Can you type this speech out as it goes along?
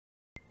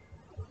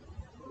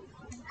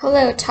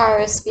Hello,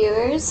 Taurus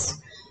viewers.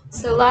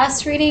 So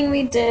last reading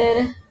we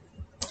did,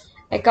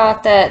 I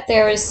got that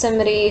there was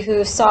somebody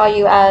who saw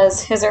you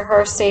as his or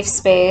her safe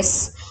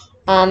space.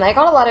 I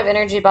got a lot of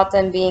energy about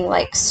them being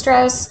like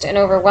stressed and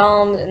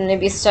overwhelmed and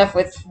maybe stuff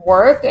with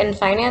work and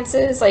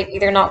finances, like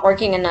either not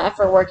working enough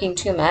or working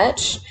too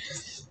much.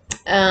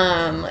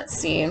 Let's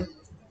see.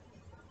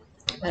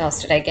 What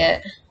else did I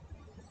get?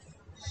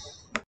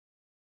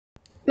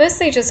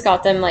 Mostly just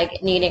got them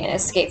like needing an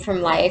escape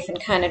from life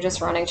and kind of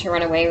just wanting to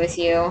run away with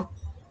you.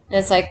 And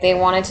it's like they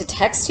wanted to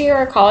text you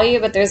or call you,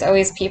 but there's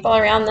always people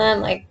around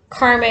them, like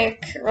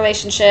karmic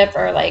relationship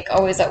or like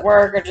always at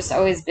work or just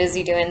always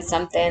busy doing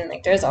something.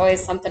 Like there's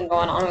always something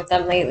going on with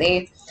them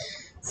lately.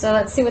 So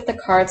let's see what the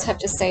cards have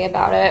to say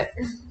about it.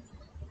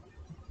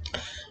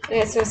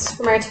 Okay, so it's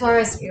from our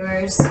Taurus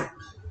viewers.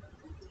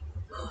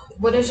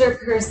 What is your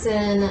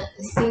person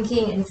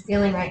thinking and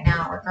feeling right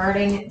now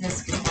regarding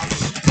this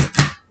connection?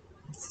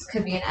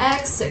 Could be an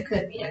ex, it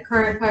could be a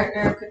current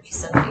partner, it could be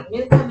somebody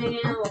new coming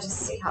in. We'll just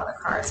see how the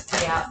cards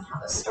play out and how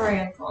the story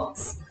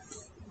unfolds.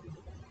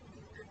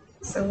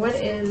 So what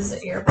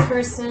is your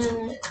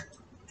person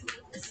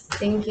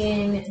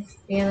thinking,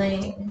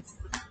 feeling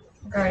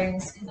regarding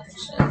this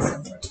connection?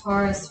 So for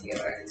Taurus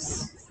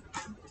viewers,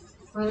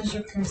 what is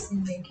your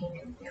person thinking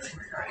and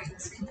feeling regarding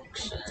this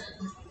connection?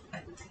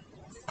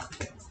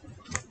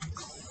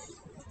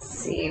 Let's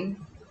see.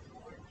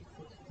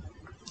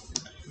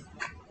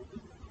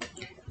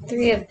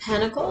 Three of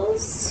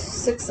Pentacles,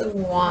 Six of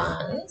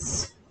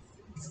Wands,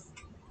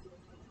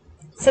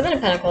 Seven of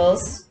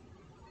Pentacles,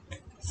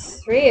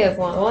 Three of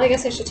Wands. Well, I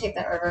guess I should take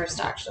that reversed,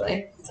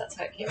 actually, because that's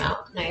how it came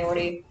out. And I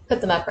already put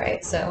them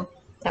upright, so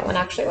that one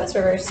actually was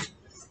reversed.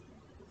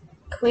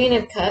 Queen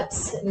of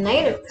Cups,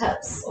 Knight of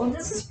Cups. Well,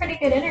 this is pretty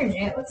good energy,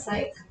 it looks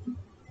like.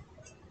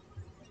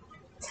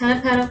 Ten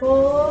of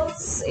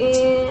Pentacles,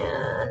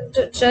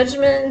 and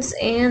Judgment,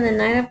 and the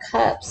Knight of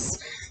Cups.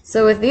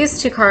 So with these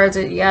two cards,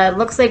 yeah, it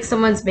looks like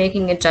someone's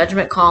making a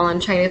judgment call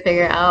and trying to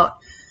figure out,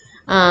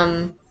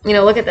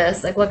 look at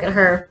this. Like, look at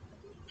her.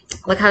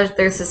 Look how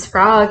there's this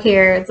frog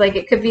here. It's like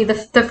it could be the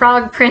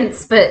frog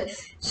prince, but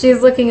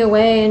she's looking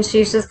away and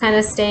she's just kind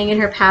of staying in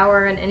her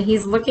power, and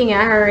he's looking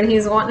at her and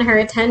he's wanting her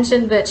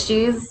attention, but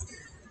she's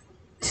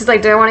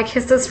like, do I want to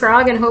kiss this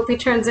frog and hope he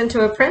turns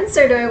into a prince,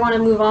 or do I want to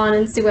move on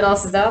and see what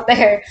else is out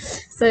there?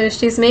 So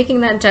she's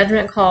making that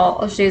judgment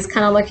call. She's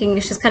kind of looking,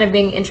 she's kind of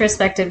being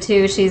introspective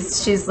too.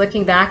 She's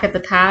looking back at the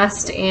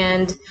past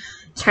and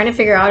trying to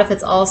figure out if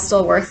it's all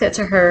still worth it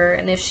to her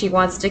and if she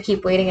wants to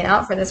keep waiting it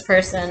out for this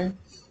person.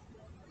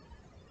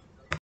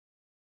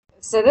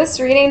 So this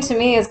reading to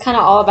me is kind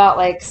of all about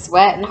like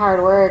sweat and hard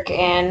work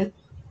and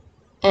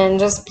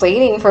just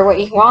pleading for what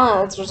you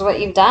want, which is what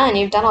you've done.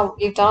 You've done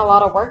a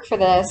lot of work for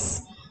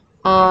this.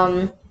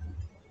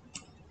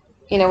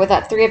 With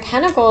that Three of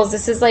Pentacles,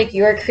 this is like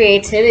your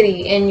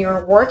creativity and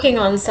you're working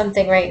on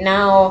something right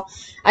now.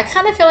 I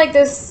kind of feel like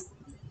the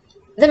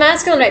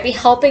masculine might be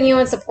helping you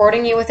and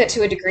supporting you with it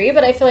to a degree,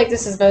 but I feel like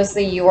this is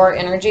mostly your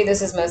energy.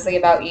 This is mostly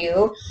about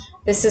you.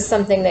 This is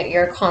something that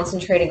you're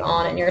concentrating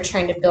on and you're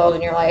trying to build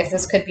in your life.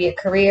 This could be a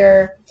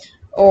career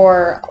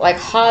or like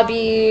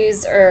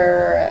hobbies,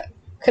 or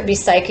could be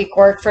psychic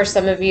work for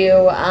some of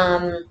you.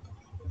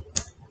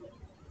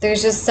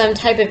 There's just some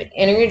type of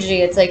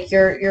energy. It's like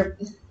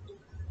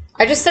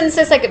I just sense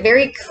this like a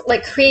very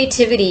like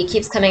creativity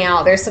keeps coming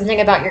out. There's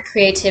something about your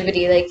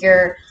creativity, like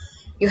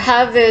you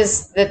have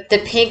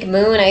the pink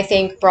moon, I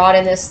think, brought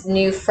in this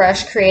new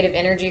fresh creative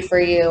energy for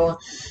you,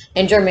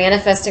 and you're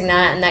manifesting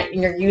that,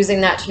 and you're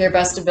using that to your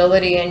best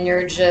ability, and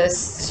you're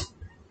just,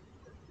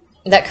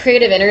 that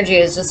creative energy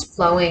is just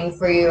flowing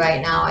for you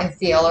right now, I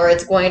feel, or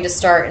it's going to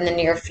start in the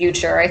near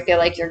future. I feel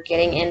like you're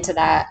getting into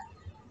that,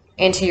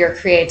 into your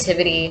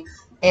creativity,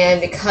 and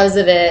because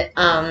of it,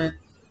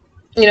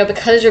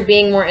 because you're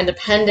being more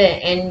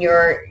independent and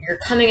you're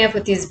coming up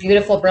with these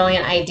beautiful,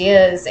 brilliant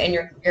ideas, and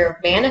you're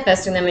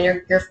manifesting them, and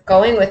you're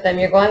going with them,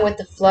 you're going with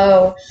the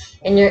flow,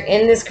 and you're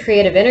in this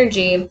creative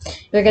energy,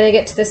 you're going to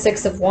get to the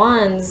Six of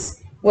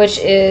Wands, which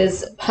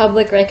is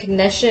public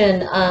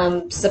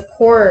recognition,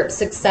 support,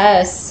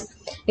 success,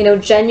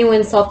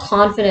 genuine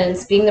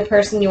self-confidence, being the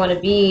person you want to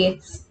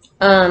be,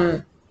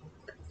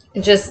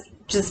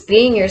 just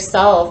being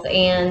yourself,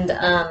 and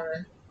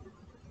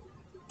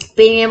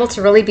being able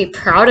to really be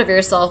proud of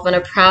yourself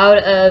and proud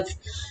of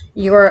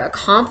your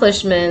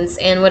accomplishments,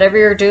 and whatever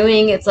you're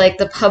doing, it's like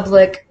the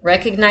public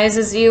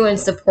recognizes you and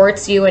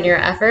supports you in your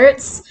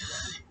efforts,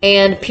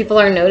 and people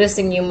are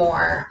noticing you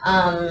more.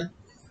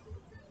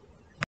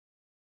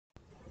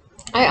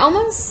 I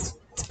almost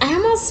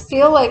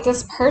feel like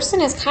this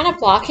person is kind of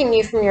blocking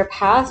you from your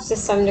path to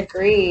some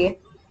degree.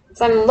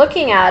 So I'm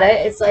looking at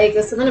it, it's like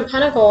the Seven of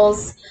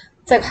Pentacles.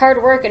 It's like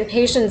hard work and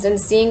patience and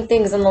seeing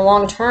things in the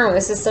long term.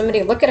 This is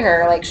somebody, look at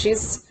her, like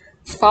she's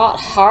fought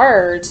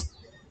hard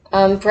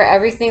for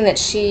everything that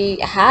she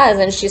has,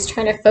 and she's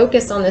trying to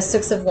focus on the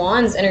Six of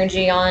Wands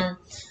energy, on,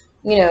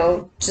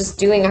 just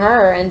doing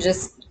her and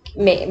just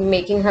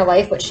making her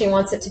life what she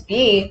wants it to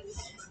be.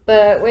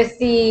 But with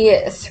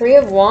the Three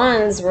of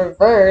Wands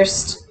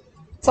reversed,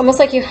 It's almost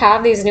like you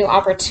have these new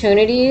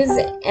opportunities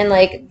and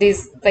like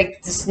these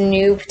like this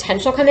new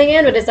potential coming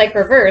in, but it's like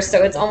reversed.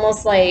 So it's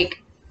almost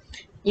like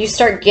you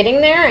start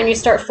getting there and you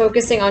start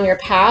focusing on your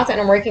path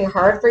and working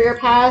hard for your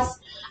path.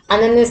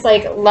 And then this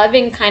like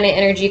loving kind of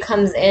energy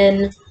comes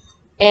in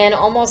and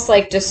almost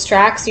like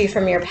distracts you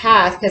from your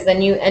path, because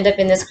then you end up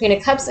in this Queen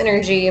of Cups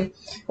energy,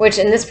 which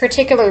in this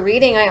particular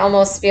reading, I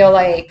almost feel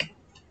like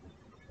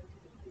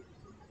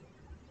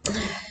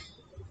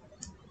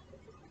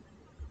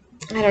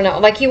I don't know,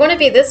 like you want to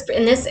be this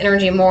in this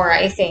energy more,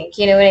 I think.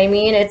 You know what I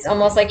mean? It's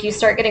almost like you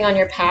start getting on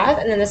your path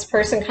and then this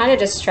person kind of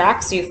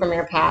distracts you from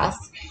your path.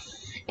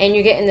 And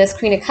you get in this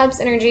Queen of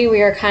Cups energy where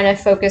you're kind of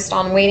focused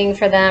on waiting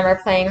for them or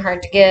playing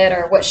hard to get,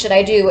 or what should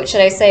I do? What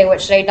should I say? What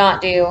should I not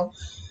do?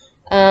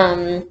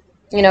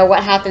 You know,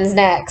 what happens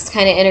next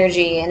kind of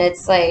energy. And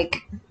it's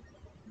like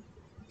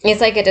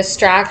a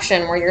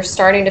distraction where you're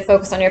starting to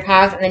focus on your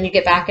path and then you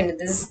get back into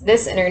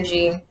this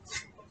energy.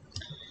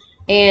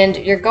 And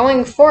you're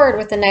going forward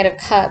with the Knight of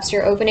Cups.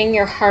 You're opening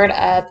your heart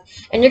up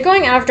and you're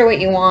going after what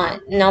you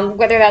want. Now,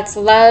 whether that's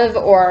love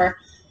or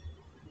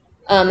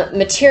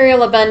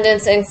material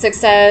abundance and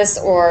success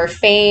or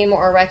fame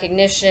or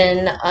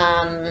recognition,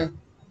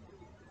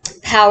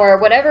 power,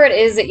 whatever it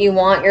is that you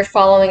want, you're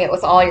following it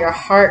with all your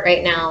heart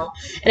right now.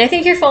 And I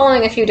think you're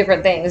following a few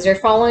different things. You're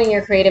following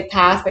your creative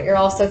path, but you're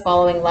also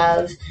following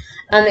love.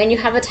 And you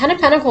have a Ten of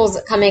Pentacles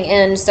coming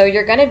in, so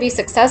you're going to be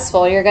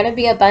successful. You're going to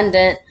be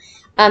abundant.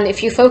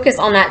 If you focus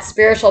on that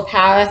spiritual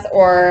path,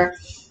 or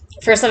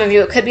for some of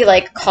you, it could be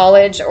like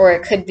college, or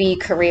it could be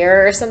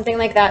career or something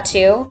like that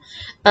too.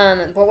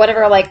 But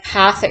whatever like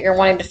path that you're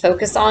wanting to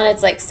focus on,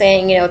 it's like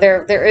saying, you know,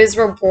 there is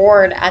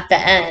reward at the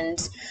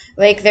end.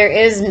 Like there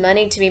is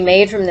money to be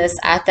made from this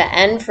at the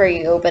end for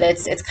you, but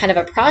it's kind of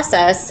a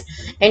process,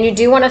 and you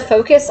do want to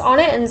focus on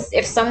it. And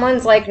if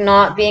someone's like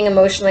not being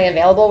emotionally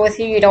available with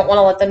you, you don't want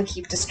to let them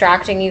keep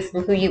distracting you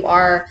from who you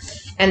are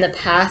and the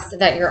path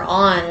that you're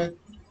on.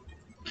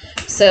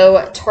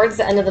 So towards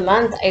the end of the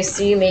month, I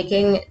see you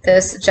making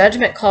this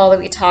judgment call that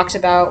we talked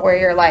about, where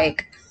you're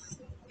like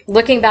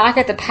looking back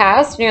at the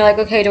past and you're like,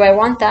 okay, do I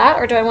want that,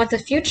 or do I want the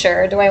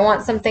future? Do I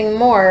want something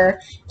more?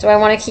 Do I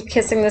want to keep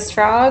kissing this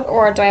frog,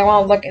 or do I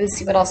want to look and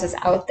see what else is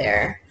out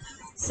there?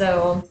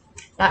 So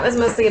that was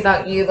mostly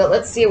about you, but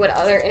let's see what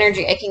other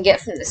energy I can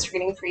get from this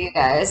reading for you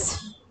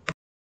guys.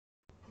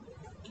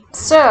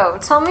 So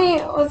tell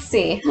me, let's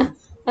see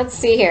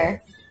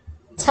here.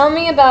 Tell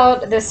me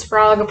about this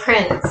frog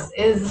prince.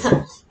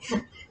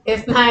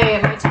 If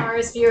my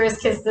Taurus viewers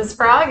kiss this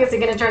frog, is he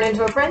going to turn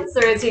into a prince,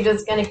 or is he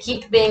just going to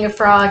keep being a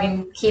frog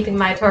and keeping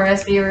my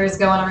Taurus viewers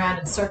going around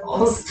in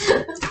circles?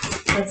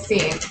 Let's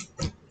see.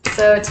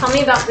 So tell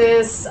me about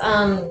this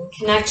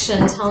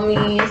connection. Tell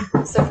me,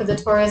 so for the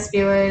Taurus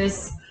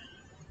viewers,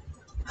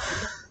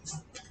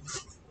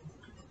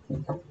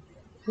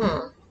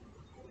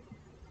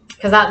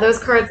 because those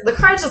cards, the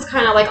cards just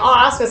kind of like, I'll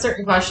ask a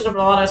certain question, but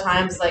a lot of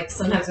times, like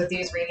sometimes with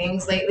these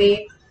readings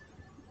lately,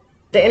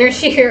 the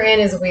energy you're in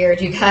is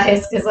weird, you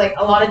guys, because like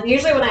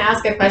usually when I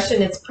ask a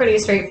question, it's pretty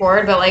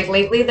straightforward, but like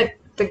lately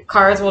the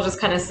cards will just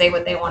kind of say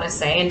what they want to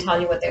say and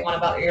tell you what they want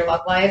about your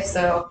love life.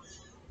 So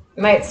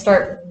I might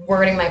start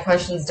wording my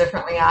questions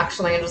differently,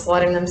 actually, and just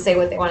letting them say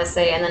what they want to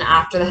say, and then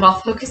after that I'll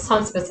focus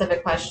on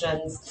specific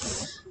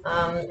questions.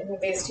 I think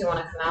these two want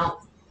to come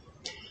out.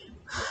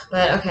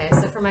 But okay,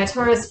 so for my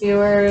Taurus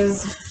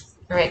viewers,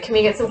 all right, can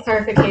we get some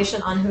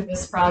clarification on who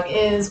this frog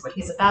is, what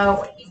he's about,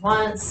 what he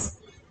wants?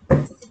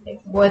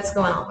 What's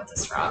going on with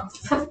this frog?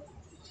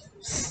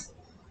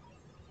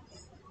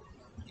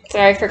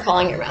 Sorry for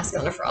calling your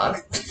masculine a frog.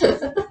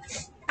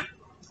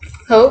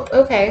 Hope,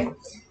 okay.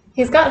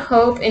 He's got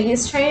hope, and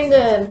he's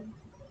either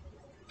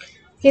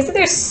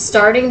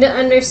starting to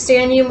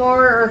understand you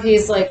more, or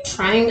he's like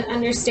trying to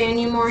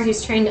understand you more.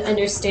 He's trying to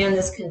understand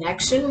this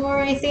connection more,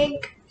 I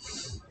think.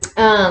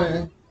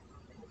 And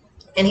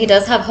he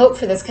does have hope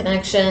for this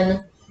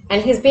connection.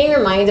 And he's being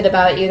reminded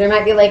about you. There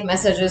might be like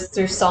messages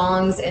through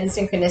songs and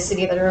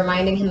synchronicity that are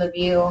reminding him of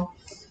you.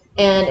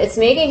 And it's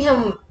making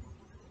him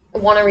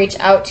want to reach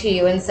out to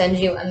you and send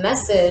you a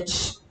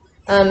message.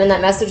 And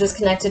that message is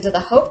connected to the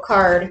hope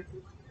card.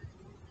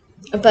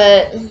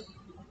 But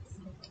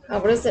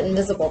what is the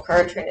invisible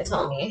card trying to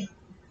tell me?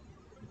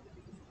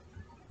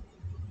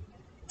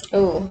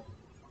 Ooh.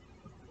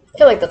 I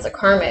feel like that's a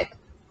karmic.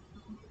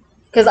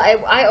 Because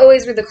I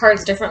always read the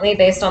cards differently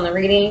based on the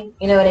reading,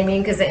 you know what I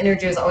mean? Because the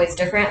energy is always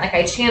different. Like,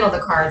 I channel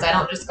the cards. I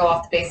don't just go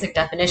off the basic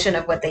definition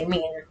of what they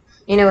mean.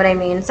 You know what I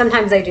mean?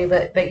 Sometimes I do,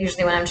 but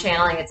usually when I'm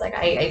channeling, it's like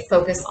I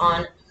focus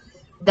on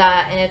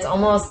that, and it's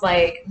almost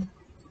like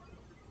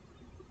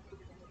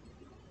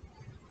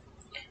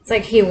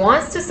he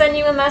wants to send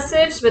you a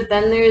message, but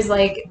then there's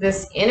like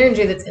this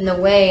energy that's in the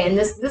way, and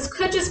this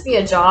could just be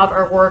a job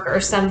or work or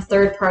some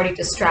third-party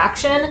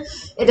distraction.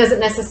 It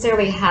doesn't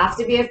necessarily have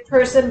to be a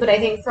person, but I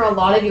think for a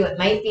lot of you it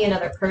might be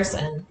another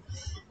person.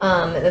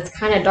 That's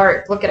kind of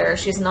dark. Look at her.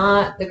 She's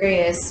not the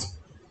greatest.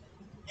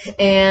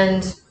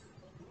 And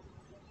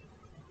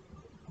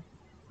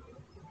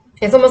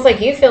It's almost like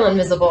you feel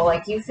invisible,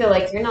 like you feel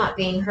like you're not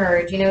being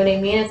heard. You know what I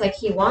mean? It's like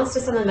he wants to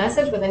send a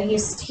message, but then he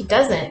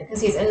doesn't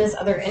because he's in this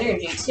other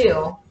energy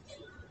too.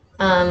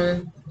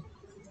 And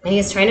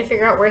he's trying to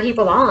figure out where he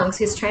belongs.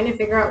 He's trying to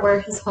figure out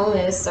where his home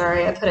is.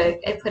 Sorry, I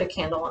put a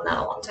candle on that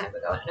a long time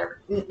ago,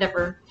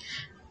 and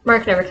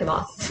Mark never came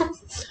off.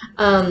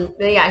 But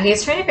yeah,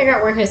 he's trying to figure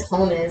out where his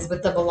home is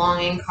with the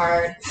belonging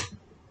card,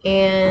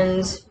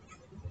 and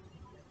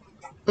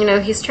you know,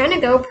 he's trying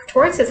to go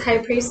towards his high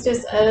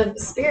priestess of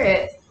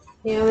spirit.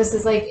 You know, this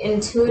is like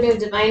intuitive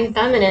divine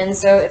feminine,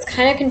 so it's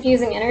kind of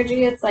confusing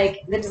energy. It's like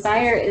the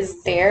desire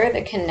is there,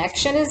 the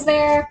connection is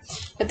there,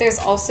 but there's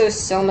also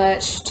so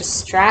much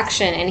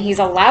distraction, and he's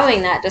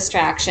allowing that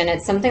distraction.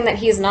 It's something that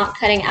he's not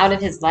cutting out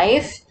of his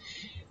life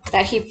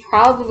that he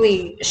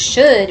probably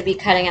should be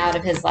cutting out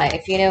of his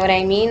life. You know what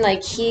I mean?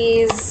 Like,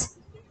 he's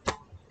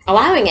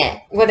allowing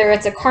it, whether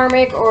it's a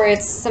karmic or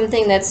it's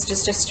something that's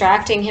just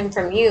distracting him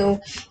from you.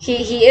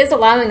 He is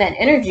allowing that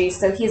energy,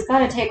 so he's got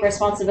to take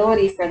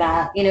responsibility for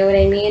that. You know what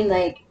I mean?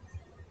 Like,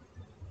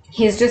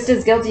 he's just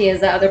as guilty as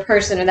that other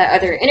person or that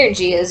other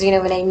energy is. You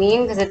know what I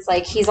mean? Because it's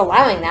like he's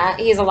allowing that.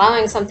 He's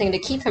allowing something to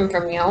keep him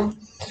from you.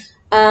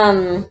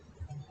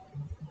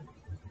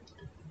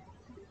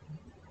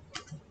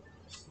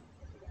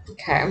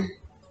 Okay.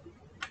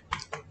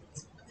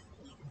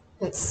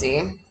 Let's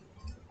see.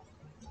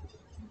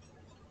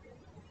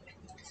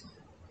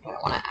 What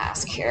I want to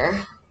ask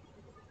here.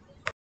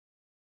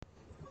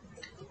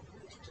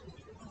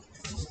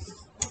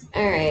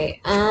 All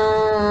right.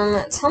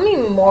 Tell me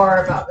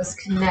more about this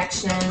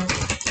connection.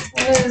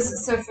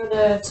 So for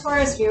the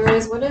Taurus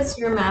viewers, what is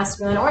your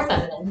masculine or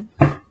feminine?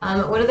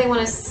 What do they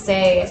want to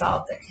say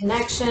about the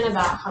connection,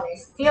 about how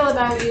they feel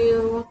about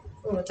you?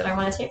 Ooh, did I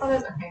want to take all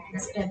those? Okay, I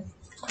guess I did.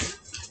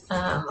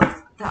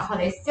 About how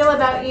they feel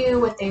about you,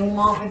 what they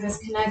want with this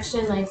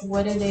connection, like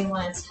what do they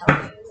want to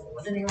tell you?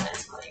 What do they want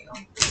to tell you?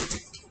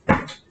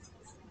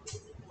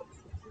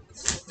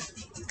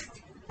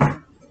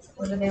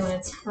 What do they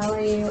want to tell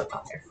you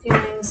about their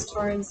feelings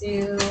towards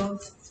you,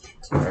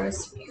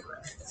 Taurus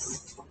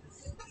viewers?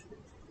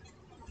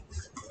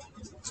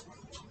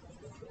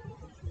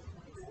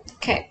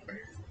 Okay.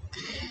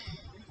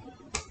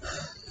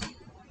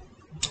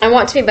 I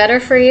want to be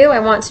better for you. I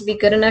want to be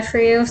good enough for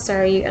you.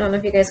 Sorry, I don't know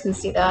if you guys can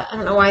see that. I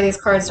don't know why these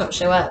cards don't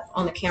show up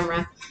on the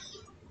camera.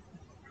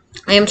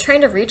 I am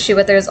trying to reach you,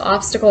 but there's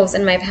obstacles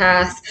in my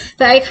path.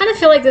 But I kind of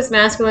feel like this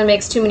masculine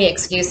makes too many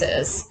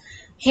excuses.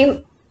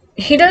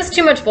 He does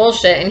too much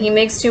bullshit, and he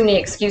makes too many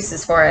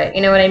excuses for it.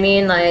 You know what I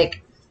mean?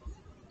 Like,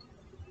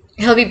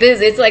 he'll be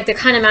busy. It's like the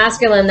kind of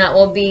masculine that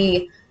will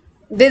be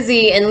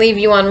busy and leave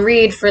you on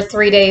read for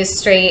 3 days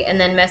straight and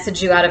then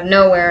message you out of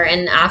nowhere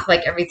and act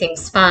like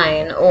everything's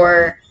fine.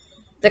 Or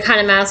the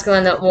kind of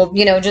masculine that will,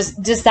 you know,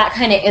 just that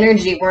kind of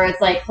energy where it's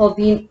like he'll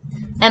be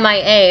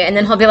MIA and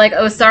then he'll be like,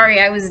 oh, sorry,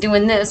 I was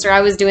doing this or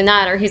I was doing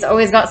that, or he's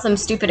always got some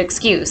stupid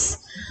excuse.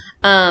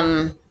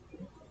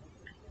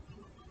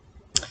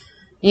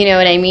 You know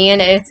what I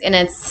mean? It's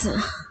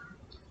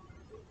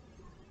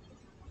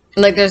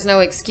like there's no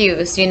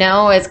excuse, you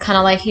know? It's kind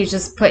of like he's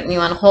just putting you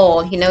on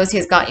hold. He knows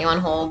he's got you on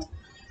hold.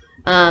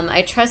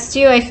 I trust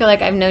you. I feel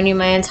like I've known you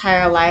my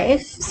entire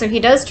life. So he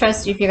does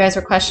trust you if you guys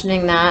were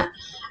questioning that.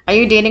 Are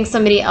you dating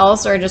somebody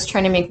else or just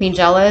trying to make me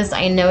jealous?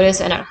 I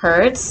notice and it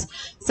hurts.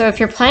 So if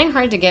you're playing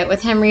hard to get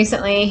with him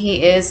recently,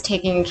 he is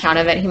taking account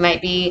of it. He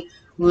might be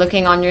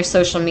looking on your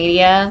social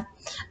media.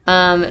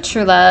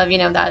 True love, you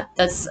know,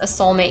 that's a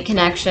soulmate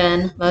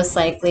connection, most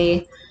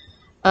likely.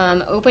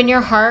 Open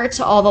your heart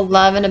to all the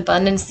love and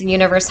abundance the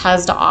universe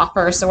has to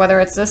offer. So whether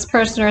it's this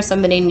person or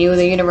somebody new,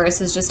 the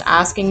universe is just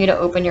asking you to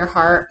open your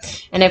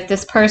heart. And if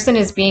this person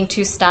is being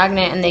too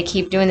stagnant and they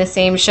keep doing the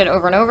same shit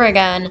over and over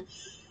again,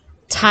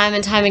 time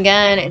and time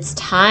again, it's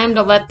time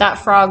to let that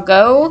frog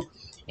go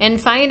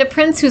and find a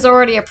prince who's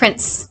already a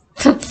prince.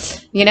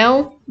 You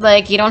know,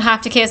 like, you don't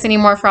have to kiss any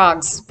more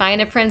frogs.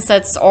 Find a prince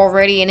that's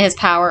already in his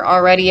power,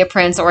 already a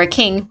prince or a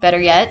king, better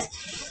yet.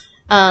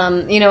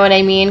 You know what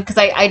I mean? Because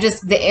I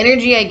just, the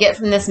energy I get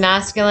from this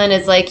masculine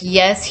is like,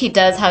 yes, he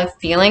does have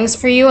feelings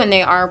for you, and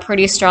they are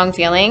pretty strong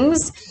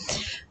feelings.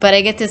 But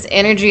I get this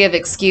energy of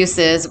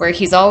excuses where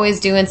he's always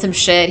doing some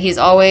shit. He's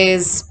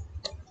always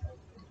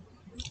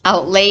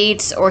out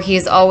late, or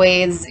he's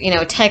always, you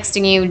know,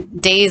 texting you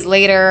days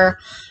later,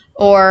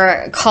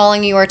 or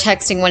calling you or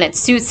texting when it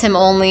suits him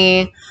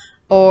only,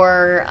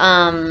 or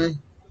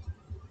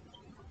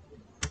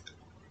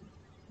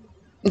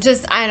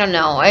just, I don't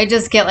know. I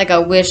just get like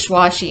a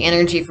wish-washy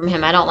energy from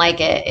him. I don't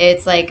like it.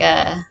 It's like,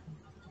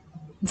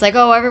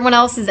 oh,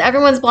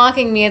 everyone's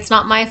blocking me. It's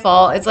not my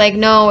fault. It's like,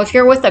 no, if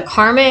you're with a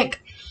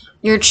karmic,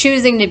 you're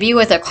choosing to be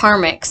with a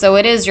karmic. So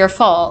it is your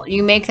fault.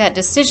 You make that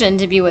decision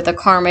to be with a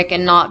karmic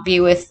and not be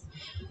with,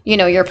 you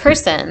know, your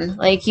person.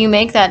 Like, you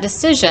make that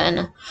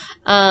decision.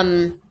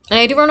 And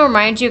I do want to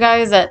remind you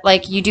guys that,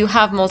 like, you do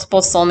have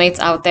multiple soulmates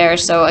out there.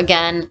 So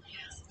again,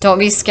 don't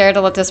be scared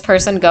to let this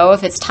person go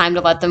if it's time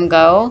to let them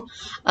go.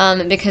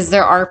 Because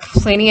there are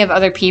plenty of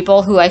other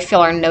people who I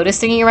feel are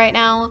noticing you right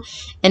now,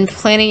 and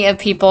plenty of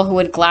people who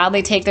would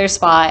gladly take their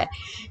spot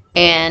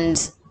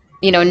and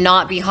you know,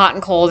 not be hot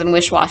and cold and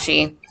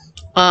wish-washy.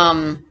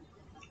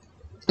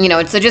 You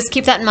know, so just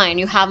keep that in mind.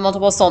 You have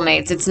multiple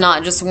soulmates. It's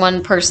not just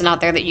one person out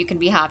there that you can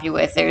be happy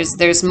with.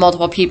 There's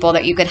multiple people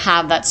that you can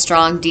have that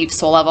strong, deep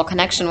soul level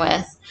connection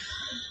with.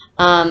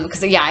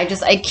 Because yeah,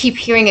 I keep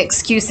hearing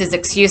excuses.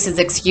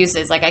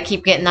 Like I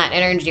keep getting that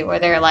energy where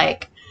they're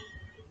like,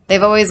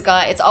 they've always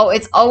got, it's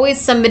always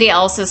somebody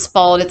else's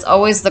fault. It's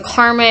always the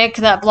karmic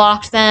that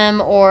blocked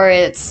them, or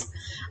it's,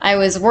 I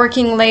was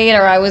working late,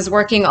 or I was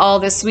working all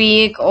this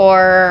week,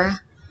 or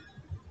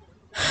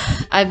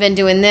I've been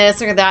doing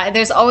this or that.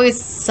 There's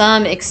always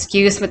some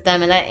excuse with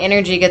them, and that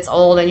energy gets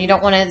old, and you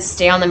don't want to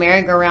stay on the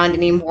merry-go-round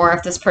anymore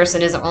if this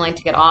person isn't willing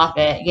to get off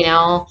it, you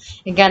know?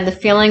 Again, the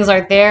feelings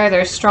are there,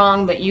 they're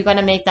strong, but you got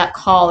to make that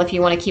call if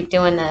you want to keep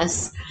doing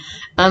this.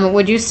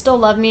 Would you still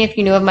love me if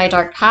you knew of my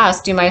dark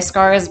past? Do my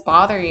scars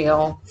bother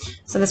you?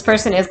 So this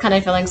person is kind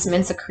of feeling some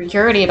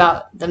insecurity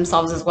about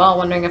themselves as well,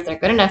 wondering if they're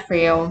good enough for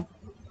you.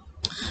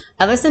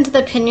 I listen to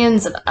the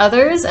opinions of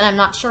others, and I'm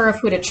not sure of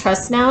who to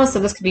trust now. So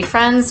this could be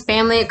friends,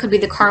 family, it could be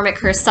the karmic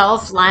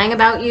herself lying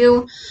about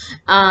you.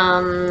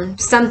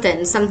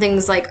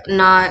 Something's like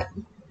not,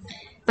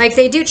 like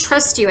they do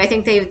trust you. I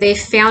think they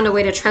found a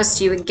way to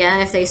trust you again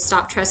if they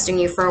stopped trusting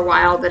you for a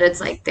while, but it's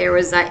like there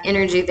was that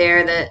energy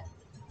there that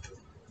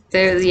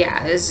there's,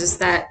 yeah, it's just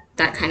that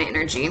kind of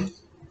energy.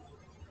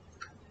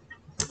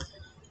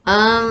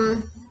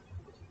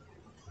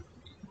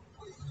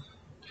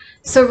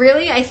 So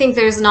really, I think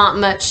there's not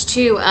much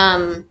to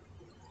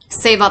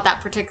say about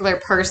that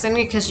particular person,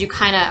 because you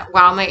kind of,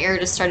 wow, my ear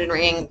just started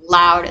ringing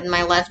loud in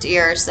my left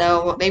ear.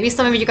 So maybe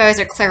some of you guys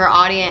are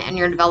clairaudient and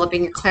you're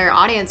developing your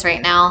clairaudience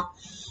right now.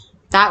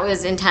 That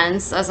was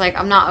intense. I was like,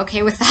 I'm not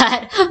okay with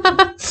that.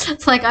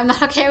 It's like, I'm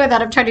not okay with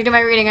that. I'm trying to do my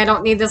reading. I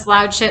don't need this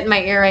loud shit in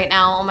my ear right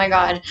now. Oh my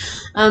God.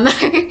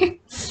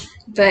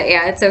 But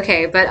yeah, it's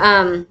okay. But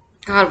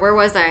God, where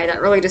was I?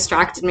 That really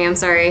distracted me. I'm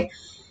sorry.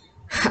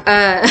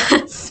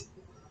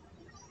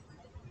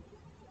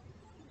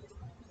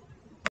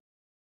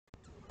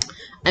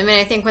 I mean,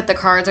 I think what the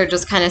cards are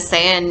just kind of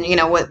saying, you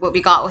know, what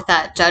we got with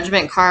that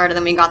Judgment card, and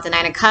then we got the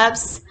Nine of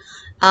Cups.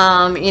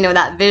 You know,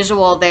 that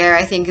visual there,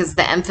 I think, is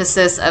the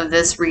emphasis of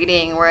this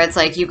reading, where it's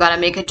like, you got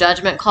to make a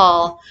judgment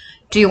call.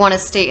 Do you want to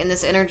stay in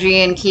this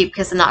energy and keep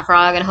kissing that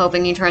frog and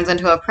hoping he turns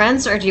into a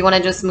prince? Or do you want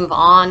to just move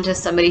on to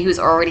somebody who's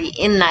already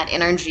in that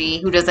energy,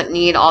 who doesn't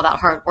need all that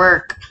hard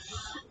work?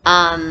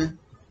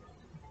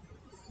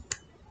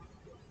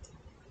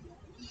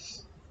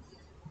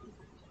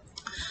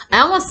 I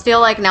almost feel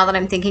like, now that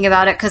I'm thinking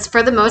about it, because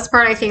for the most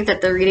part, I think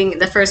that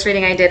the first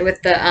reading I did with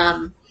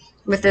the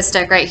with this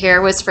deck right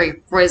here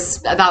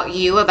was about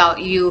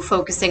you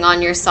focusing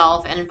on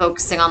yourself and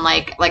focusing on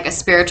like a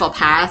spiritual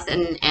path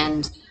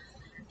and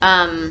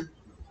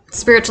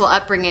spiritual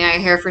upbringing I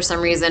hear for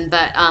some reason,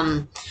 but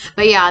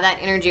yeah, that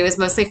energy was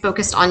mostly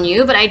focused on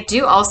you. But I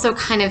do also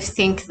kind of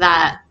think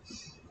that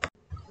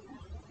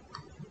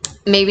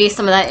maybe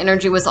some of that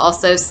energy was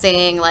also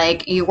saying,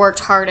 like, you worked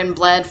hard and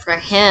bled for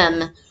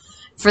him,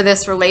 for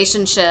this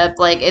relationship.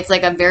 Like, it's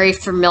like a very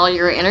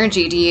familiar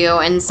energy to you,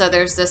 and so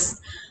there's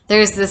this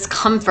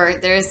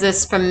comfort, there's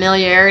this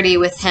familiarity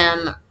with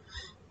him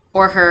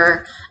or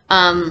her,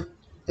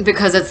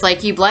 because it's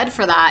like you bled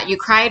for that, you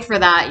cried for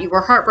that, you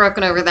were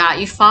heartbroken over that,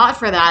 you fought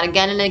for that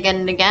again and again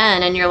and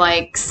again, and you're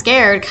like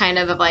scared kind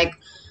of like,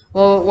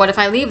 well, what if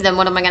I leave them?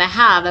 What am I going to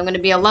have? I'm going to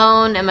be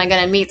alone. Am I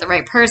going to meet the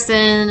right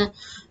person?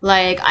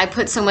 Like, I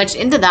put so much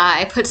into that.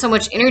 I put so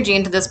much energy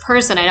into this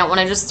person. I don't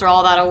want to just throw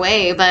all that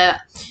away. But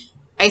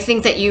I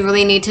think that you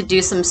really need to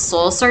do some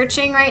soul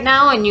searching right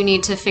now, and you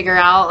need to figure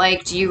out,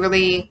 like, do you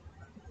really,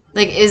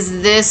 like,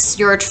 is this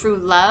your true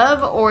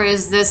love, or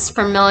is this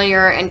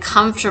familiar and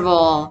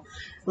comfortable?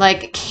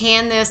 Like,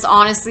 can this,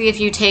 honestly, if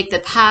you take the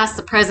past,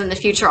 the present, the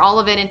future, all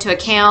of it into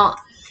account,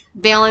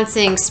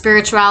 balancing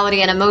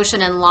spirituality and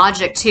emotion and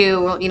logic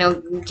too, you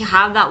know,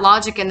 have that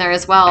logic in there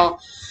as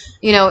well.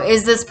 You know,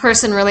 is this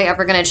person really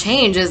ever going to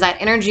change? Is that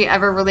energy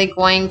ever really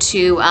going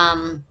to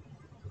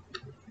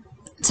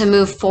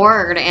move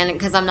forward? And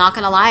because I'm not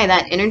going to lie,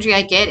 that energy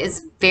I get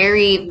is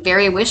very,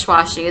 very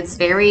wish-washy. It's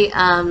very,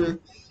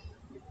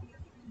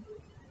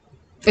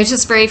 it's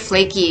just very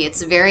flaky.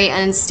 It's very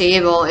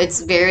unstable.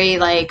 It's very,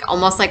 like,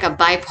 almost like a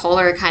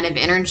bipolar kind of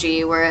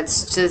energy, where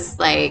it's just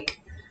like,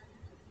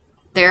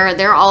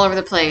 they're all over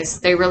the place.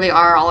 They really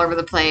are all over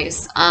the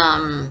place.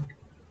 And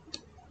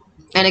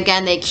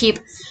again, they keep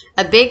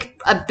a big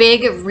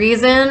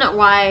reason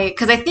why,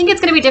 because I think it's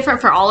going to be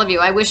different for all of you.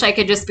 I wish I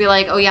could just be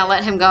like, oh yeah,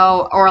 let him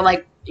go, or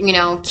like, you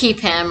know,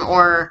 keep him,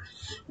 or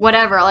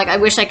whatever. Like, I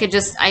wish I could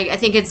just, I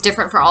think it's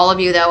different for all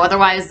of you though.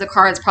 Otherwise the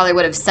cards probably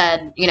would have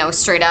said, you know,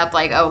 straight up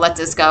like, oh, let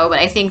this go. But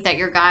I think that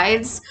your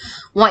guides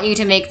want you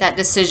to make that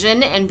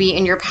decision and be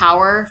in your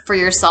power for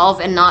yourself,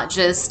 and not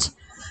just,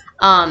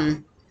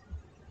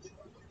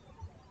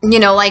 you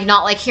know, like,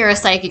 not like hear a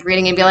psychic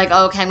reading and be like,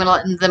 oh, okay, I'm gonna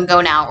let them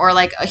go now, or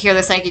like hear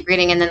the psychic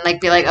reading and then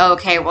like be like, oh,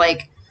 okay, well,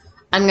 like,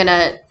 I'm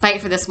gonna fight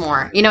for this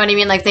more. You know what I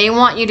mean? Like, they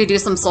want you to do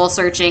some soul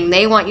searching.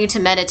 They want you to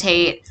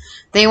meditate.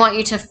 They want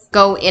you to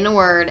go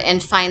inward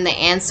and find the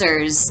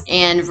answers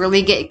and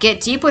really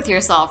get deep with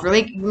yourself,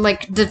 really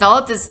like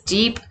develop this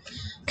deep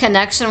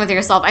connection with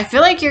yourself. I feel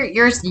like you're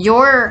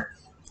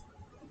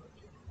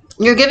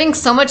giving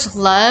so much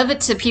love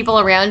to people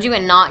around you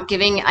and not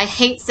giving. I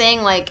hate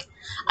saying, like,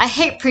 I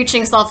hate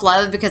preaching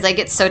self-love because I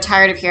get so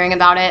tired of hearing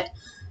about it.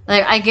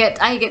 Like,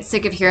 I get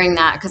sick of hearing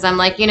that because I'm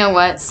like, you know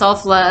what?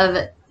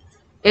 Self-love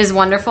is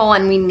wonderful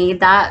and we need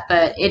that,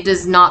 but it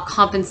does not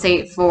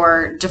compensate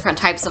for different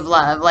types of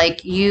love. Like,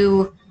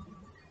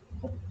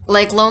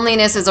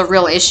 loneliness is a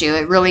real issue.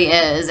 It really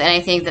is. And I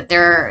think that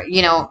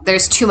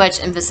there's too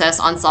much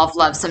emphasis on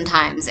self-love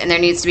sometimes, and there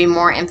needs to be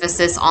more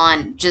emphasis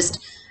on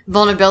just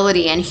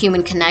vulnerability and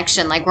human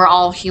connection. Like, we're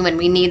all human.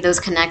 We need those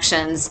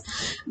connections,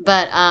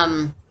 but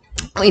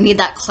we need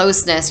that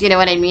closeness. You know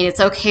what I mean? It's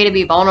okay to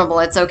be vulnerable.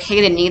 It's okay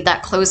to need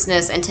that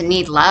closeness and to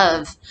need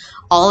love.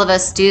 All of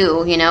us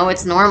do,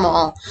 it's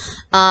normal.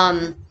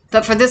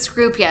 But for this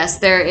group, yes,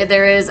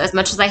 there is, as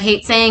much as I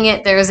hate saying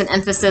it, there is an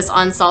emphasis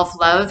on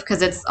self-love,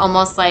 because it's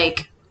almost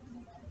like,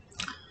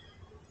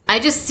 I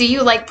just see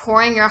you like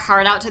pouring your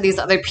heart out to these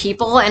other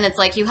people, and it's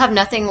like you have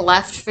nothing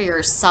left for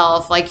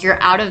yourself. Like,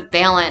 you're out of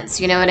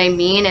balance. You know what I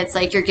mean? It's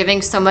like you're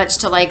giving so much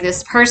to like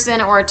this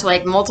person or to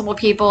like multiple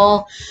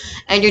people,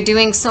 and you're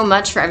doing so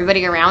much for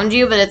everybody around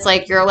you, but it's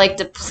like you're like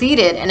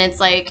depleted, and it's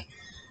like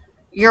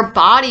your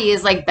body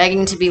is like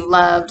begging to be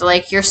loved.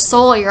 Like, your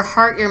soul, your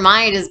heart, your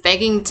mind is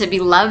begging to be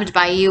loved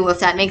by you,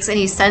 if that makes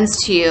any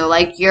sense to you.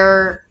 Like,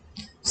 your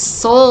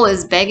soul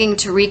is begging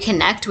to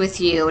reconnect with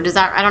you.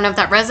 I don't know if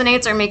that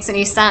resonates or makes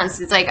any sense.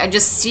 It's like, I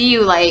just see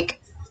you like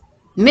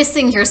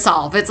missing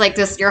yourself. It's like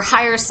this, your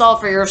higher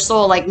self or your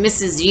soul like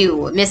misses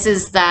you,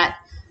 misses that,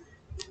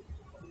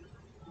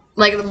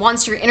 like,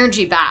 wants your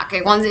energy back.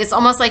 It's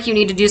almost like you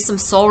need to do some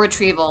soul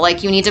retrieval.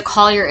 Like, you need to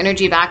call your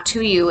energy back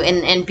to you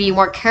and be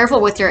more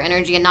careful with your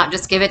energy and not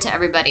just give it to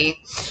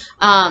everybody.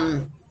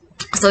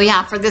 So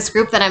yeah, for this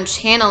group that I'm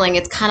channeling,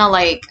 it's kind of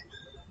like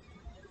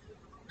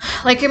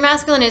your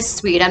masculine is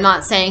sweet. I'm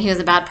not saying he was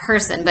a bad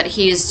person, but I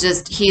feel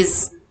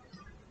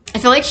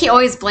like he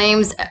always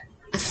blames,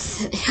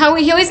 he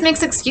always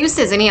makes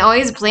excuses, and he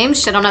always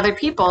blames shit on other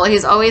people.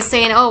 He's always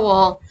saying, oh,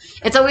 well,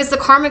 it's always the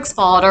karmic's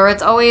fault, or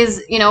it's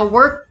always,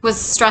 work was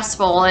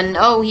stressful, and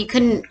oh,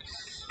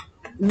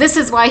 this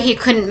is why he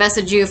couldn't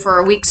message you for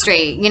a week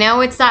straight.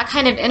 It's that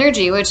kind of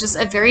energy, which is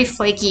a very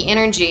flaky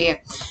energy.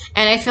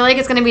 And I feel like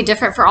it's going to be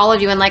different for all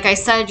of you. And like I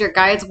said, your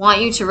guides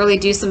want you to really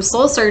do some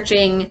soul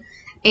searching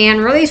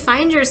and really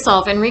find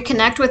yourself and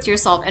reconnect with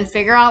yourself and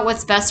figure out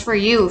what's best for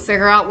you.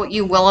 Figure out what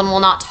you will and will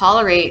not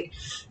tolerate.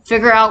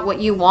 Figure out what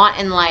you want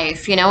in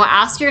life.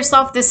 Ask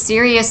yourself this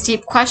serious,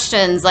 deep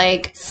questions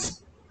like,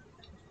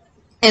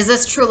 is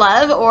this true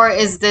love, or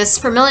is this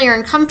familiar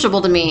and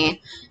comfortable to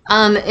me?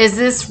 Is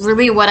this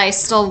really what I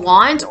still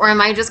want, or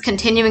am I just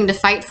continuing to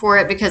fight for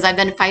it because I've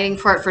been fighting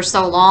for it for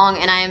so long,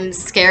 and I'm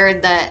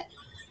scared that,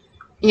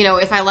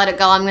 if I let it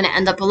go, I'm going to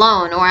end up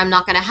alone, or I'm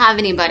not going to have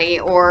anybody,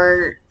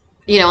 or,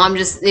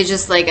 it's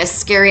just like a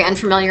scary,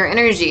 unfamiliar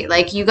energy.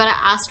 Like, you got to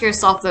ask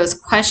yourself those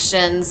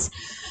questions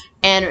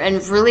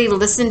and really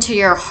listen to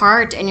your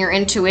heart and your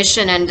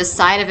intuition and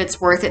decide if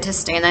it's worth it to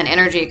stay in that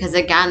energy. Because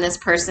again, this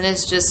person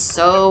is just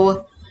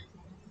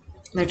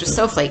they're just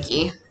so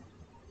flaky.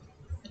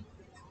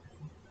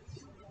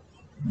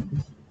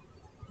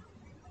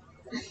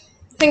 I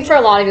think for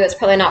a lot of you, it's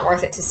probably not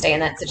worth it to stay in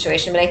that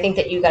situation, but I think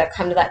that you got to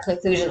come to that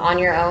conclusion on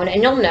your own,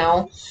 and you'll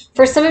know.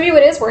 For some of you,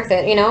 it is worth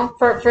it.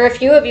 For a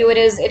few of you, it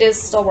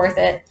is still worth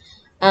it.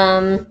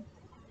 But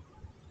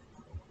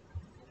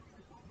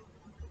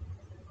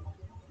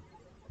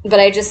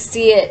I just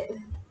see it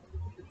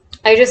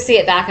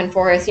back and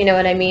forth. You know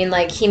what I mean?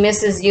 Like, he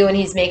misses you and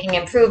he's making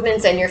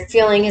improvements, and you're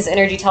feeling his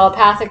energy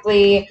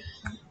telepathically,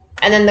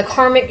 and then the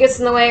karmic gets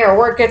in the way, or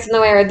work gets in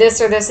the way, or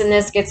this and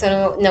this gets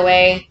in the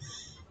way.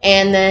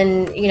 And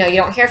then, you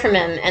don't hear from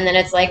him. And then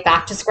it's like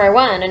back to square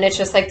one. And it's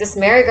just like this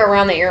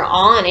merry-go-round that you're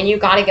on, and you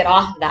got to get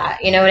off of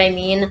that. You know what I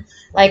mean?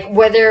 Like,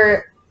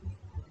 whether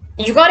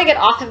you got to get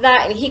off of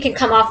that, and he can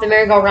come off the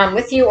merry-go-round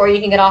with you, or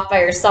you can get off by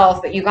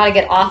yourself, but you got to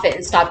get off it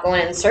and stop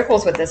going in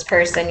circles with this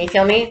person. You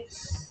feel me?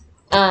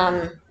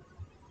 Because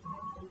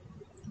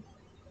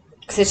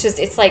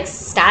it's like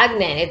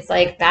stagnant. It's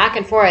like back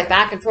and forth,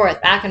 back and forth,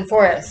 back and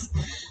forth.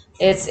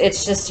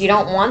 It's just, you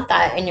don't want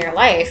that in your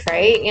life,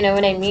 right? You know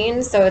what I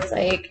mean? So it's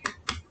like,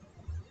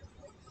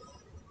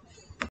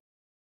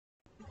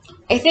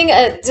 I think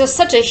just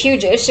such a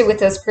huge issue with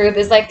this group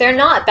is like, they're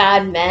not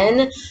bad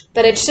men,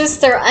 but it's just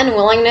their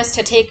unwillingness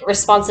to take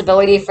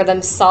responsibility for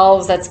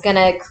themselves that's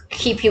gonna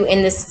keep you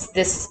in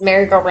this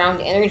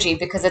merry-go-round energy,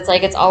 because it's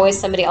like it's always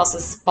somebody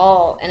else's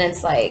fault, and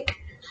it's like,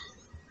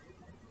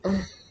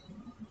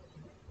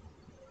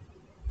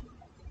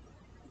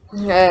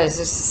 there's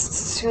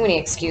just too many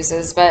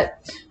excuses. But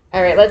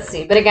all right, let's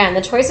see. But again, the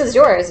choice is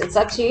yours. It's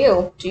up to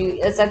you.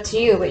 It's up to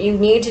you. But you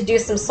need to do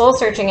some soul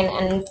searching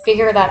and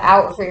figure that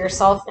out for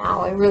yourself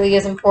now. It really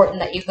is important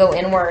that you go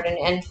inward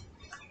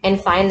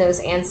and find those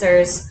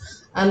answers.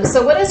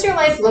 So what does your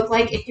life look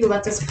like if you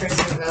let this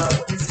person go?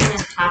 What is going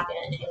to happen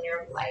in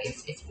your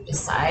life if you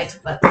decide to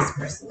let this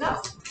person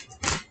go?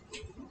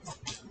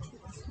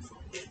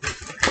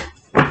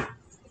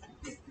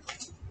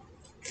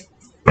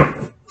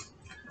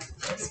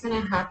 What's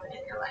going to happen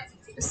in your life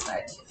if you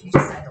decide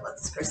to let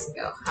this person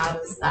go? How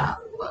does that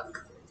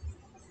look?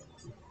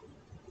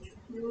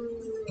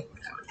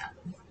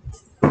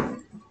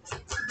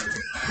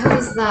 How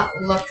does that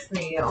look for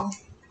you?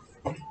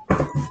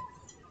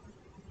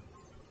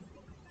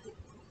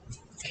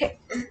 Okay.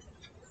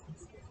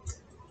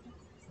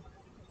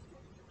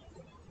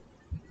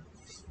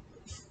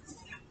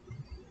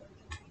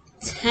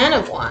 10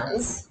 of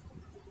Wands.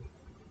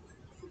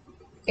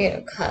 8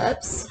 of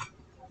Cups.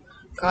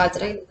 God,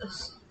 I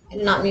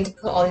did not mean to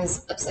put all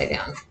these upside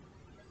down.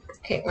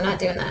 Okay, we're not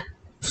doing that.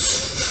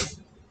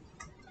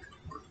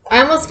 I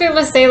almost feel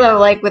to say, though,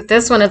 like, with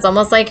this one, it's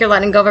almost like you're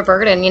letting go of a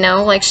burden, you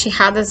know? Like, she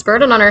had this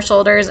burden on her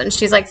shoulders, and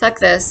she's like, fuck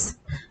this.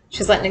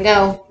 She's letting it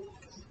go.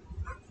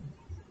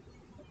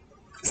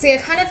 See, I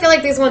kind of feel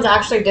like these ones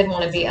actually did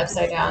want to be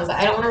upside down, but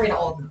I don't want to read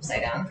all of them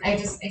upside down. I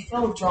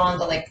feel drawn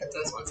to, like, put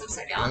those ones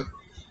upside down.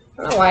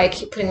 I don't know why I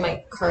keep putting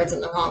my cards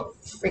in the wrong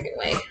freaking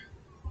way.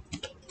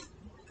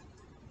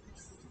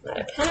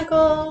 Knight of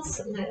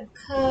Pentacles, Knight of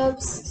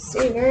Cups.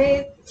 See,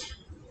 very...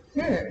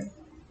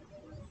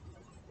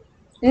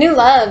 New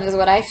love is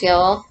what I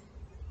feel.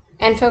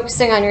 And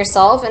focusing on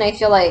yourself, and I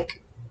feel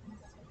like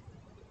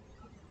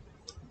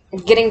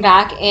getting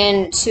back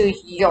into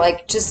your,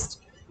 like,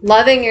 just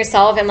loving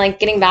yourself and, like,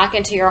 getting back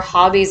into your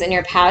hobbies and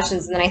your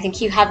passions, and then I think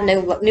you have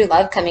new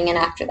love coming in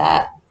after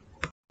that.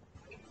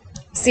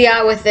 So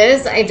yeah, with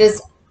this, I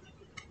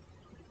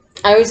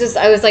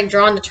was like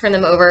drawn to turn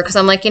them over because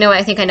I'm like, you know what,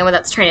 I think I know what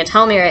that's trying to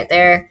tell me right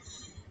there.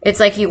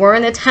 It's like you were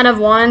in the 10 of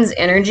Wands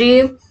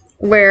energy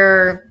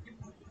where,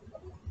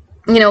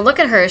 you know, look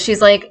at her.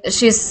 She's like,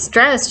 she's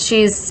stressed.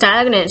 She's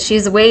stagnant.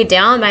 She's weighed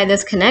down by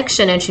this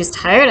connection and she's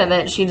tired of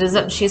it.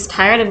 She's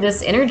tired of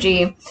this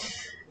energy.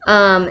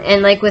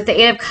 And like with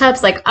the 8 of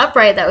Cups, like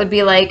upright, that would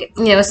be like,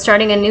 you know,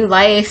 starting a new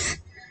life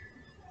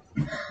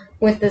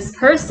with this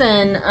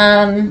person.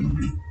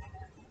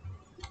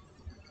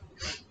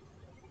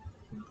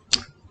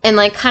 And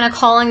like kind of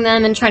calling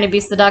them and trying to be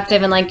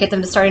seductive and like get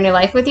them to start a new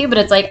life with you. But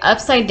it's like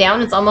upside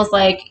down. It's almost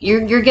like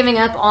you're giving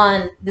up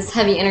on this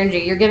heavy energy.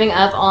 You're giving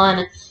up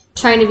on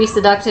trying to be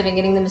seductive and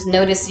getting them to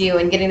notice you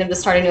and getting them to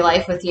start a new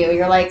life with you.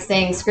 You're like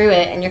saying screw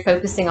it and you're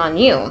focusing on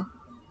you.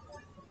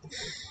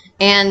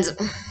 And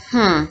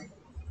trying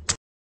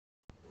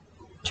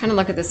to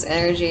look at this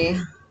energy.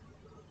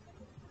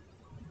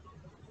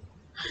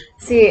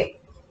 See,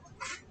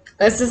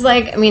 this is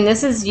like, I mean,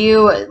 this is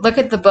you. Look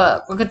at the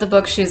book. Look at the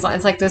book she's on.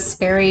 It's like this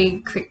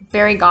fairy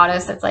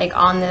goddess that's like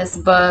on this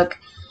book.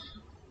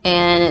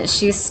 And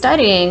she's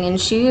studying and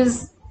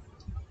she's,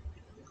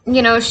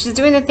 you know, she's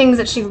doing the things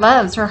that she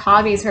loves, her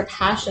hobbies, her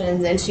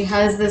passions. And she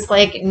has this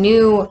like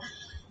new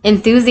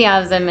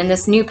enthusiasm and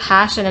this new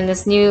passion and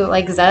this new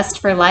like zest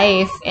for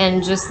life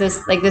and just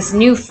this like this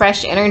new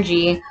fresh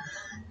energy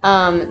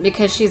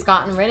because she's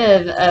gotten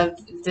rid of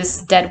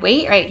this dead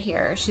weight right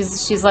here.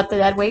 She's let the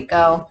dead weight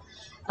go.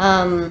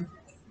 And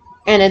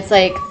it's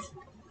like,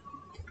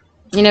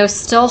 you know,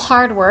 still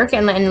hard work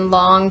and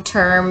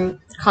long-term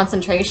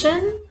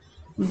concentration.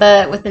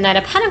 But with the Knight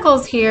of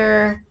Pentacles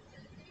here,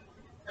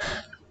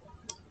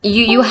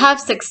 you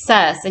have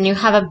success and you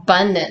have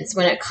abundance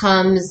when it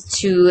comes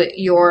to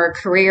your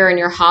career and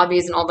your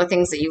hobbies and all the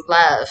things that you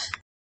love.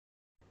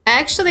 I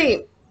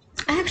actually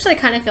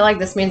kind of feel like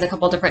this means a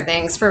couple different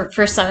things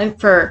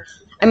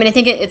I mean, I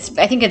think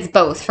it's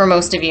both for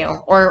most of you,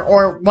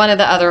 or one or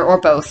the other, or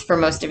both for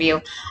most of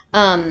you.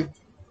 The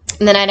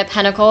Knight of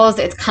Pentacles,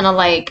 it's kind of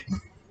like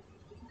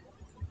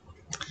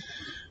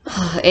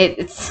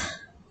it's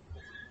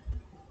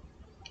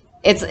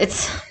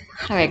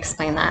how do I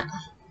explain that?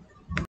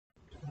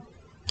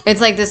 It's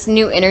like this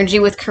new energy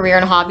with career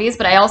and hobbies,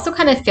 but I also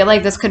kind of feel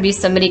like this could be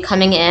somebody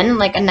coming in,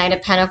 like a Knight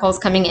of Pentacles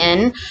coming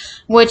in,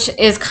 which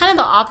is kind of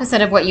the opposite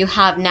of what you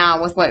have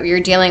now with what you're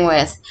dealing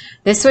with.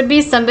 This would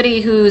be somebody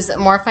who's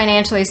more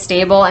financially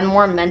stable and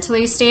more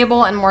mentally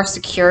stable and more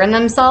secure in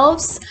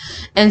themselves,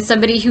 and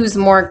somebody who's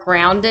more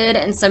grounded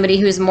and somebody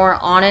who's more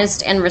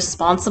honest and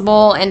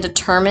responsible and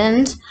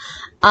determined.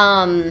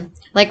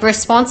 Like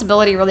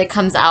responsibility really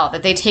comes out,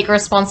 that they take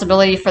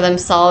responsibility for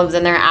themselves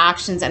and their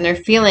actions and their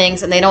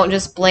feelings, and they don't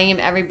just blame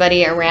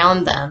everybody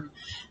around them.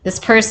 This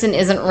person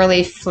isn't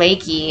really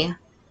flaky.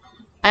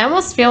 I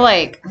almost feel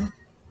like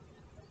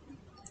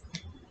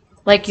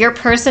your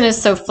person is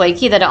so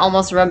flaky that it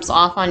almost rubs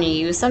off on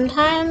you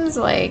sometimes.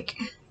 Like,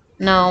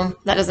 no,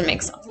 that doesn't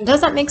make sense. Does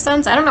that make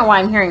sense? I don't know why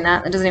I'm hearing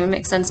that. It doesn't even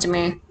make sense to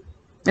me.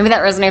 Maybe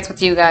that resonates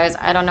with you guys.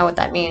 I don't know what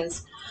that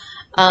means.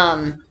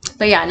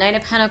 But yeah, Knight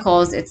of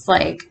Pentacles, it's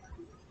like,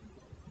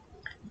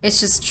 it's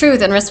just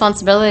truth and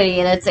responsibility,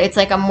 and it's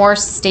like a more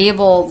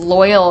stable,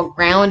 loyal,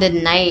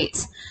 grounded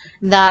knight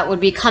that would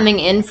be coming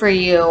in for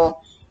you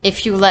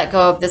if you let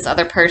go of this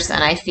other person,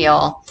 I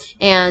feel.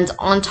 And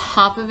on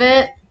top of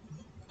it,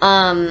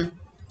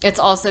 it's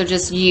also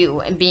just you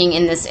and being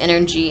in this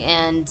energy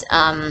and,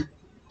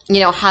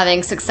 you know,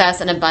 having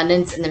success and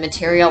abundance in the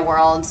material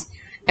world.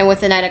 And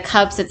with the Knight of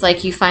Cups, it's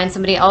like you find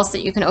somebody else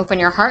that you can open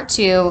your heart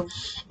to,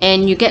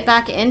 and you get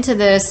back into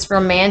this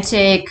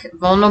romantic,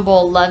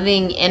 vulnerable,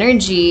 loving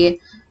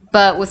energy,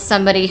 but with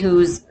somebody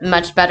who's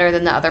much better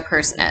than the other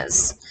person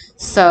is.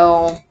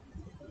 So,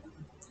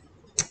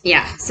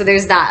 yeah, so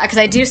there's that. Because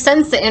I do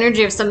sense the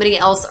energy of somebody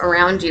else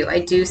around you. I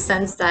do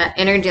sense that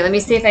energy. Let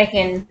me see if I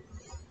can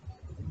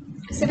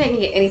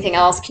get anything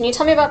else. Can you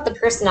tell me about the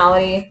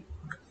personality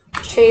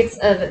traits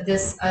of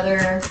this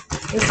Nine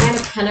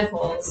of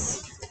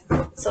Pentacles?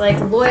 So like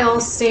loyal,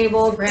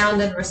 stable,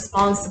 grounded,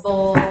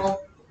 responsible.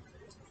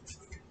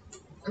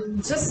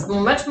 Just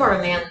much more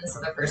a man than this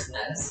other person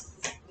is.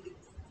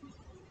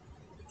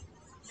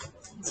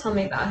 Tell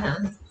me about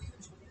him.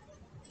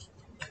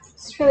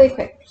 Just really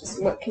quick,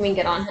 just what can we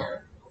get on him?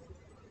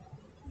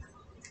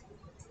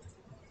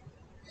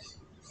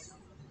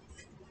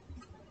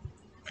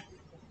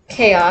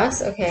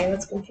 Chaos. Okay,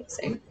 that's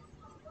confusing.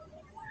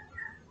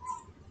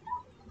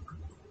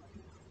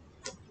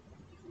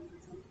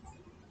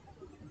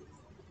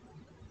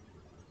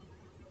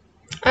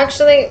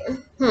 Actually,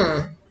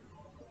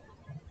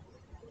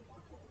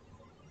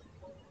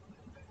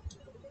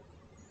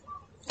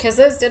 because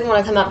those did want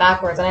to come out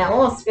backwards, and I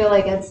almost feel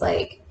like it's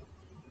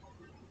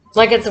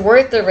it's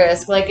worth the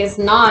risk. Like it's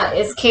not.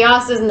 It's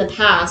chaos is in the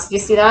past. You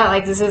see that?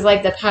 Like this is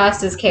like the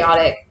past is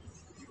chaotic.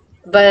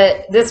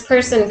 But this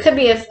person could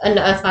be a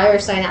fire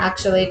sign,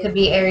 actually. It could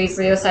be Aries,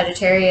 Leo,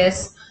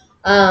 Sagittarius.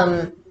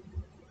 But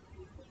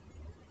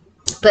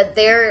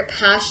they're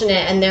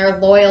passionate and they're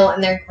loyal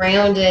and they're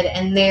grounded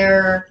and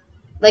they're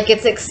like,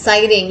 it's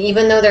exciting.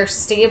 Even though they're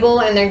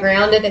stable and they're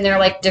grounded and they're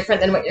like different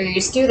than what you're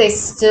used to, they're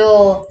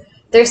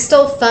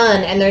still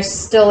fun and they're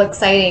still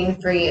exciting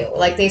for you.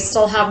 Like they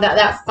still have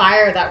that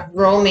fire, that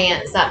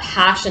romance, that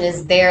passion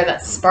is there,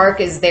 that spark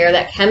is there,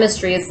 that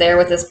chemistry is there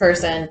with this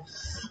person.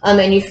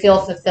 And you feel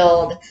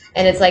fulfilled,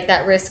 and it's like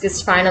that risk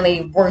is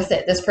finally worth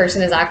it. This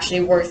person is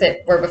actually worth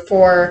it, where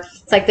before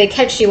it's like they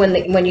catch you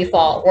when you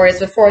fall, whereas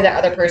before that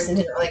other person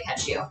didn't really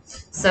catch you.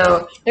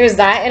 So there's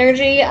that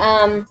energy.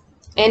 And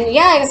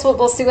yeah, I guess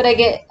we'll see what I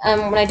get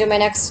when I do my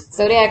next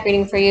zodiac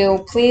reading for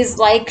you. Please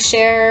like,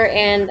 share,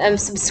 and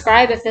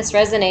subscribe if this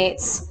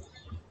resonates.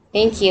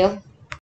 Thank you.